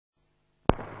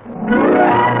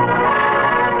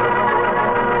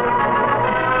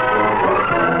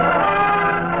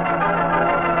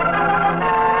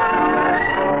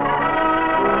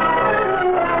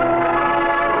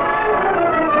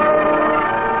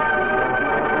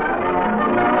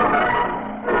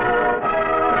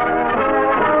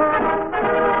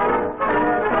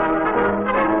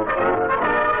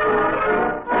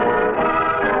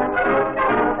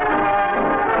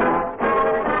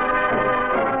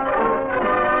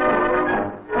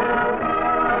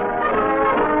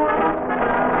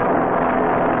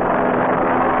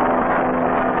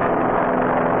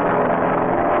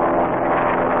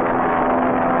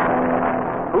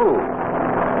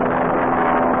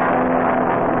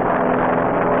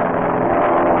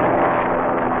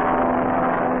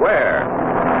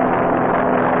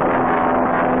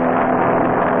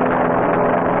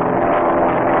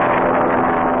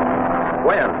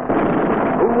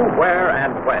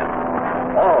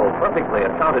Perfectly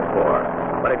accounted for,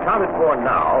 but accounted for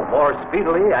now more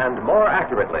speedily and more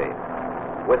accurately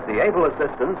with the able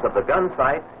assistance of the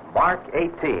Gunsight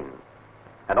Mk18,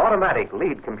 an automatic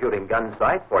lead computing gun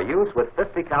sight for use with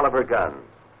 50 caliber guns.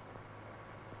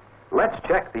 Let's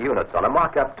check the units on a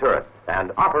mock-up turret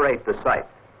and operate the sight.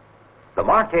 The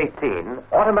Mk18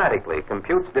 automatically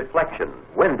computes deflection,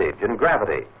 windage, and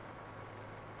gravity.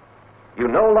 You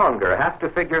no longer have to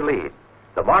figure lead.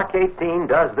 The Mk18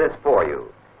 does this for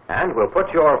you and will put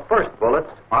your first bullets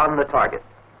on the target.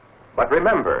 But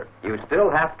remember, you still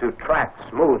have to track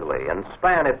smoothly and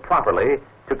span it properly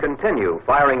to continue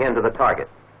firing into the target.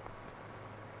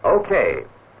 Okay,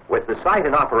 with the sight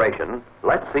in operation,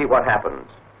 let's see what happens.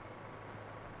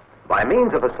 By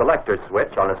means of a selector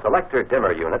switch on a selector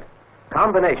dimmer unit,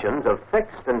 combinations of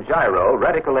fixed and gyro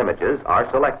reticle images are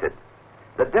selected.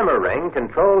 The dimmer ring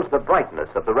controls the brightness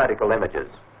of the reticle images.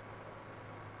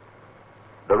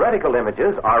 The reticle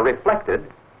images are reflected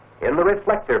in the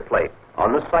reflector plate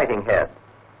on the sighting head.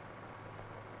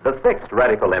 The fixed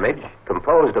reticle image,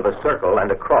 composed of a circle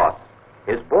and a cross,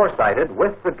 is bore-sighted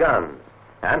with the guns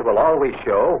and will always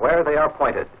show where they are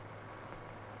pointed.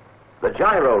 The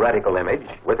gyro reticle image,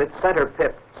 with its center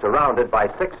pip surrounded by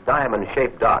 6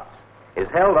 diamond-shaped dots, is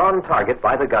held on target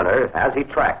by the gunner as he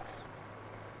tracks.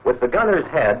 With the gunner's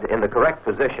head in the correct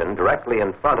position directly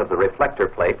in front of the reflector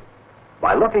plate,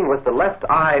 by looking with the left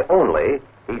eye only,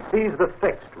 he sees the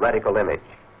fixed reticle image.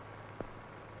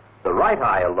 The right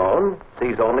eye alone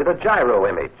sees only the gyro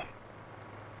image.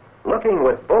 Looking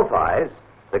with both eyes,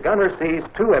 the gunner sees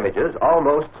 2 images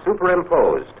almost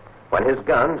superimposed when his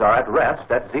guns are at rest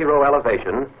at 0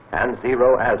 elevation and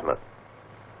 0 azimuth.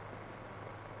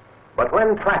 But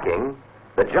when tracking,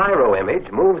 the gyro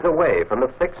image moves away from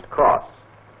the fixed cross.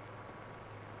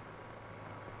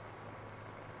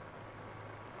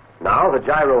 Now the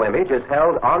gyro image is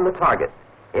held on the target,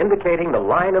 indicating the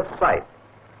line of sight,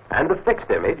 and the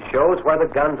fixed image shows where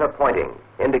the guns are pointing,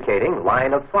 indicating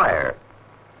line of fire.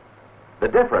 The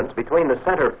difference between the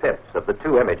center pips of the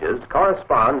 2 images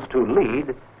corresponds to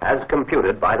lead as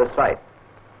computed by the sight.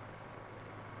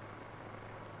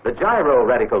 The gyro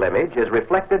reticle image is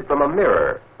reflected from a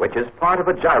mirror, which is part of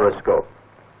a gyroscope,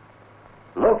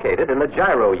 located in the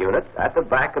gyro unit at the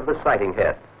back of the sighting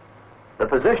head. The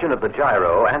position of the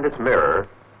gyro and its mirror,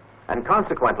 and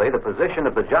consequently the position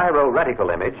of the gyro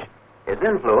reticle image, is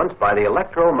influenced by the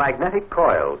electromagnetic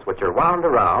coils which are wound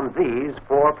around these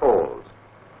 4 poles.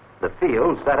 The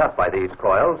fields set up by these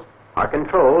coils are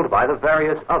controlled by the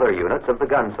various other units of the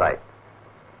gun sight.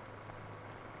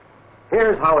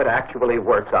 Here's how it actually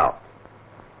works out.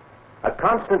 A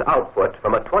constant output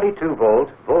from a 22-volt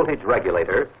voltage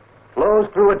regulator flows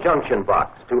through a junction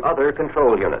box to other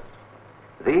control units.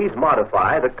 These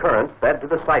modify the current fed to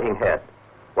the sighting head,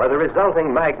 where the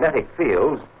resulting magnetic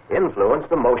fields influence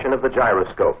the motion of the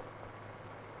gyroscope.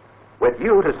 With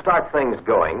you to start things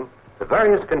going, the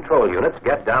various control units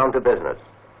get down to business.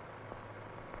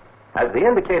 As the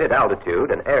indicated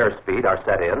altitude and airspeed are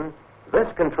set in, this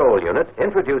control unit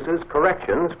introduces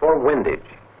corrections for windage.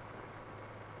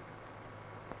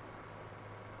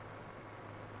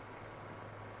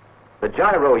 The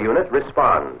gyro unit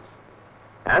responds,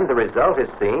 and the result is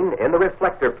seen in the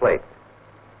reflector plate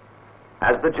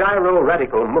as the gyro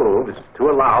reticle moves to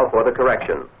allow for the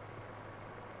correction.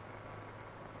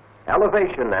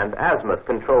 Elevation and azimuth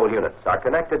control units are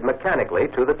connected mechanically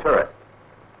to the turret.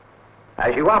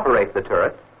 As you operate the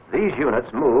turret, these units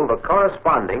move a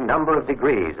corresponding number of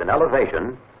degrees in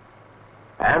elevation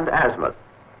and azimuth.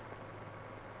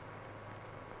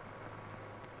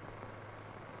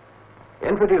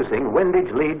 Introducing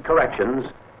windage lead corrections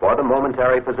for the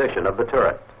momentary position of the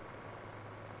turret.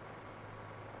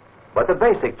 But the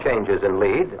basic changes in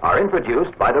lead are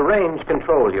introduced by the range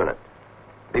control unit.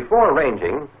 Before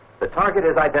ranging, the target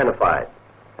is identified,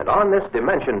 and on this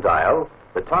dimension dial,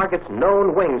 the target's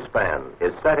known wingspan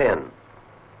is set in.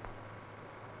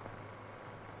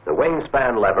 The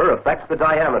wingspan lever affects the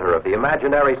diameter of the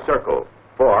imaginary circle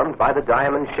formed by the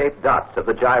diamond-shaped dots of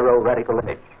the gyro reticle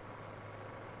image.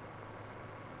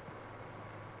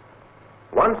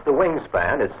 Once the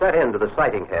wingspan is set into the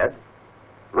sighting head,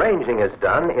 ranging is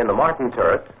done in the Martin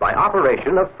turret by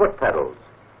operation of foot pedals.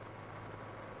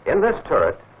 In this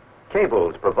turret,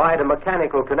 cables provide a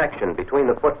mechanical connection between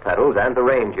the foot pedals and the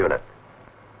range unit.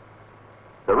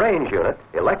 The range unit,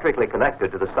 electrically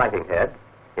connected to the sighting head,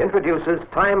 introduces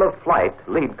time of flight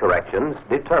lead corrections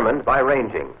determined by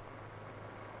ranging.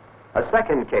 A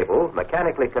second cable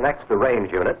mechanically connects the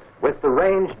range unit with the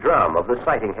range drum of the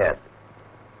sighting head.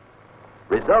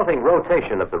 Resulting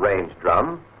rotation of the range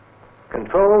drum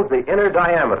controls the inner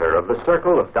diameter of the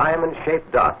circle of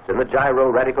diamond-shaped dots in the gyro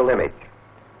reticle image,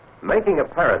 making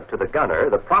apparent to the gunner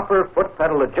the proper foot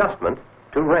pedal adjustment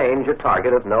to range a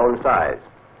target of known size.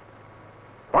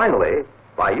 Finally,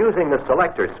 by using the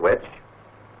selector switch,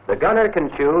 the gunner can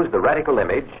choose the reticle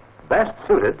image best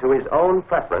suited to his own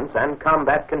preference and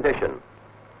combat condition.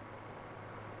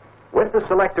 With the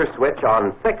selector switch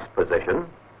on fixed position,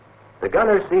 the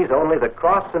gunner sees only the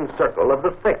cross and circle of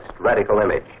the fixed reticle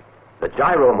image. The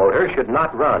gyro motor should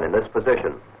not run in this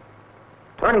position.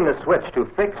 Turning the switch to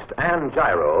fixed and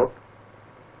gyro,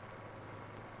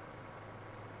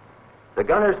 the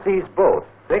gunner sees both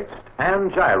fixed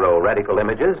and gyro reticle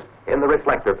images in the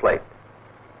reflector plate.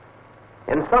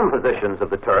 In some positions of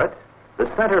the turret,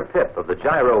 the center pip of the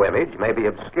gyro image may be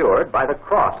obscured by the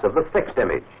cross of the fixed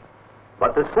image,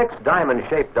 but the 6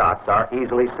 diamond-shaped dots are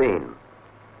easily seen.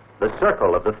 The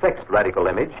circle of the fixed reticle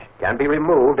image can be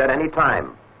removed at any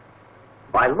time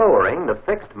by lowering the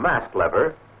fixed mask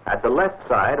lever at the left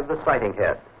side of the sighting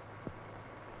head.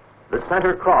 The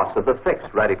center cross of the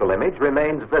fixed reticle image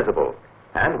remains visible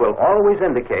and will always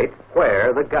indicate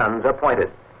where the guns are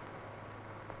pointed.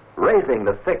 Raising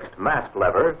the fixed mask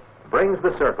lever brings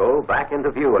the circle back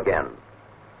into view again.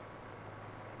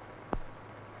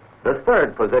 The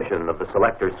third position of the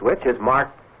selector switch is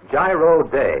marked gyro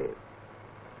day.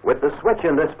 With the switch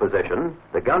in this position,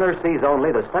 the gunner sees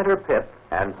only the center pip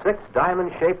and 6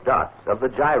 diamond-shaped dots of the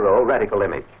gyro reticle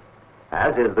image,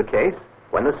 as is the case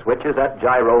when the switch is at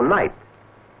gyro night.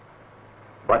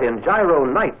 But in gyro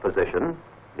night position,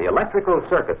 the electrical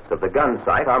circuits of the gun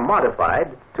sight are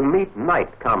modified to meet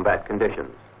night combat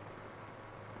conditions.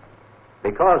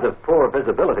 Because of poor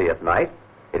visibility at night,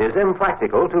 it is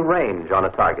impractical to range on a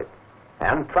target,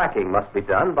 and tracking must be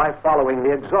done by following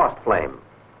the exhaust flame.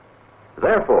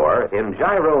 Therefore, in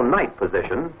gyro night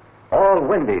position, all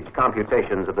windage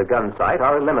computations of the gun sight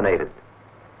are eliminated,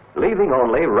 leaving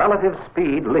only relative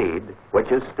speed lead,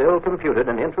 which is still computed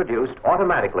and introduced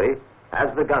automatically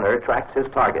as the gunner tracks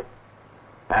his target.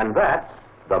 And that's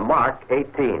the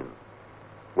Mk18,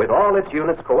 with all its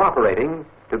units cooperating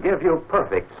to give you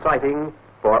perfect sighting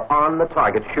for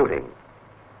on-the-target shooting.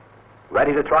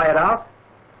 Ready to try it out?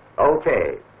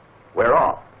 Okay, we're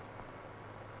off.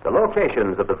 The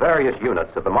locations of the various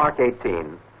units of the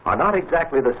Mk18 are not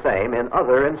exactly the same in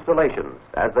other installations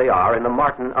as they are in the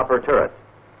Martin upper turret,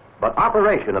 but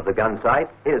operation of the gun sight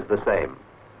is the same.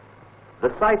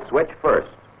 The sight switch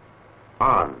first,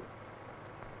 on.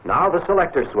 Now the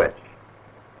selector switch.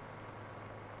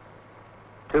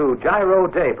 To gyro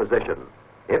day position,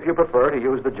 if you prefer to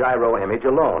use the gyro image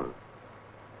alone.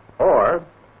 Or,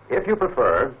 if you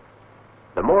prefer,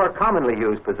 the more commonly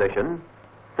used position,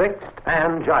 fixed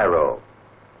and gyro,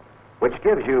 which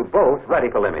gives you both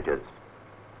reticle images.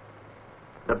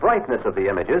 The brightness of the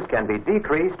images can be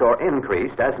decreased or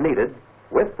increased as needed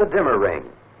with the dimmer ring.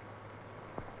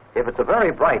 If it's a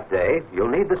very bright day, you'll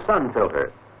need the sun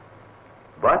filter,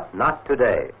 but not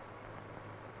today.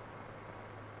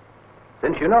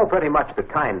 Since you know pretty much the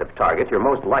kind of target you're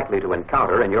most likely to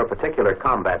encounter in your particular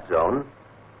combat zone,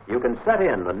 you can set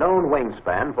in the known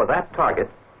wingspan for that target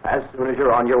as soon as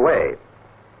you're on your way,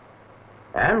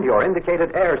 and your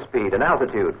indicated airspeed and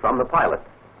altitude from the pilot.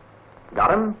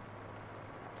 Got 'em?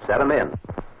 Set 'em in.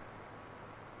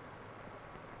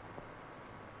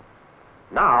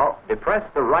 Now, depress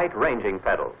the right ranging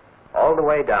pedal all the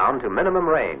way down to minimum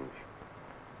range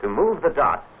to move the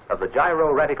dots of the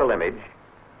gyro reticle image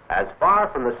as far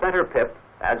from the center pip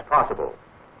as possible.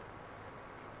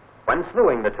 When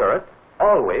slewing the turret,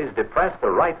 always depress the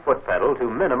right foot pedal to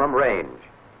minimum range.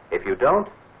 If you don't,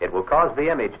 it will cause the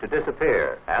image to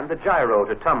disappear and the gyro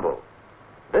to tumble.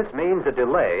 This means a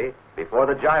delay before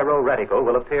the gyro reticle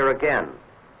will appear again,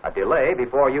 a delay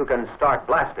before you can start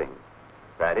blasting.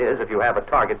 That is, if you have a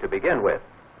target to begin with.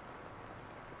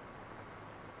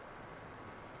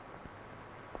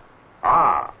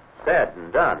 Ah, said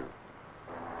and done.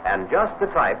 And just the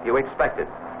type you expected.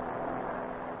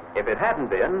 If it hadn't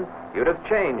been, you'd have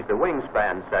changed the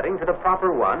wingspan setting to the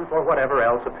proper one for whatever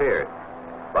else appeared.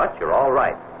 But you're all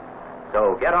right.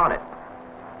 So get on it.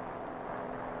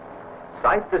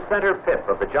 Sight the center pip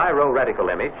of the gyro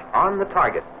reticle image on the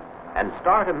target and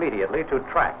start immediately to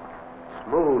track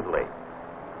smoothly.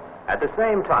 At the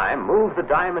same time, move the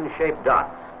diamond-shaped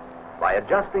dots by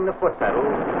adjusting the foot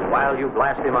pedals while you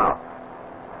blast him out.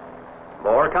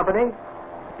 More company?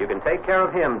 You can take care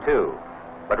of him, too.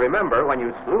 But remember, when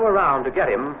you slew around to get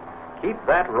him, keep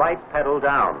that right pedal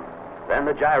down. Then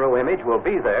the gyro image will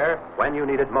be there when you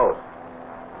need it most.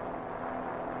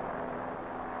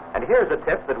 And here's a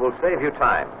tip that will save you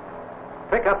time.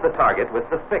 Pick up the target with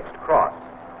the fixed cross.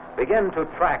 Begin to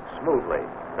track smoothly.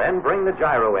 Then bring the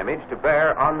gyro image to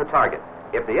bear on the target.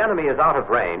 If the enemy is out of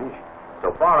range,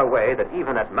 so far away that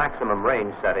even at maximum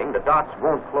range setting, the dots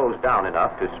won't close down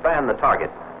enough to span the target,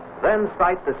 then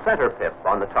sight the center pip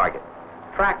on the target.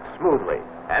 Track smoothly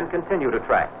and continue to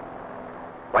track.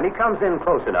 When he comes in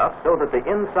close enough so that the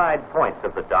inside points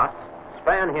of the dots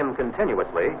span him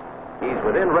continuously, he's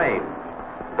within range.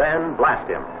 Then blast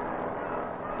him.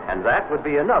 And that would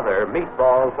be another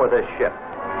meatball for this ship.